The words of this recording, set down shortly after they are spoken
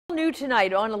New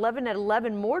tonight on 11 at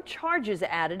 11, more charges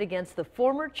added against the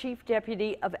former chief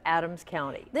deputy of Adams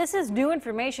County. This is new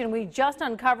information we just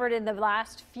uncovered in the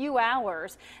last few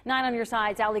hours. 9 on your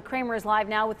side's Allie Kramer is live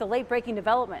now with the late breaking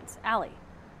developments. Allie.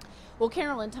 Well,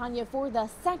 Carol and Tanya, for the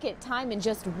second time in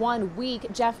just 1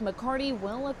 week, Jeff McCarty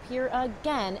will appear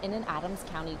again in an Adams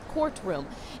County courtroom.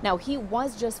 Now, he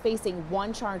was just facing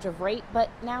 1 charge of rape,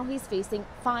 but now he's facing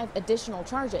 5 additional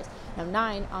charges. Now,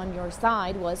 9 on your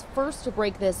side was first to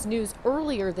break this news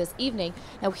earlier this evening.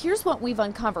 Now, here's what we've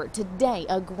uncovered. Today,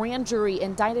 a grand jury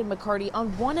indicted McCarty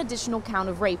on 1 additional count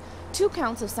of rape, 2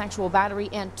 counts of sexual battery,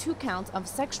 and 2 counts of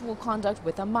sexual conduct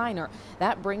with a minor.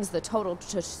 That brings the total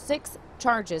to 6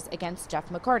 charges against Jeff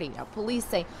McCarty. Now, police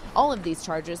say all of these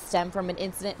charges stem from an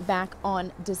incident back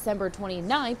on December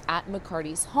 29th at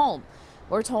McCarty's home.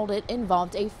 We're told it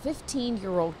involved a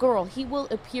 15-year-old girl. He will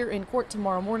appear in court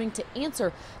tomorrow morning to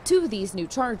answer to these new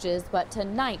charges, but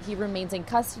tonight he remains in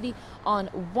custody on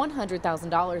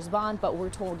 $100,000 bond, but we're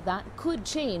told that could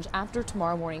change after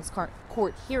tomorrow morning's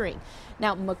court hearing.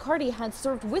 Now, McCarty had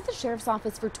served with the sheriff's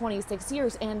office for 26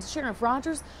 years, and Sheriff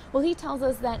Rogers, well, he tells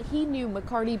us that he knew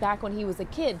McCarty back when he was a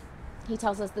kid. He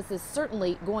tells us this is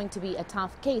certainly going to be a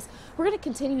tough case. We're going to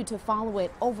continue to follow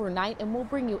it overnight, and we'll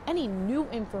bring you any new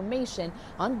information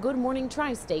on Good Morning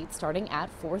Tri-State starting at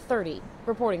 4:30.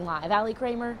 Reporting live, Allie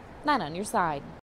Kramer, 9 on your side.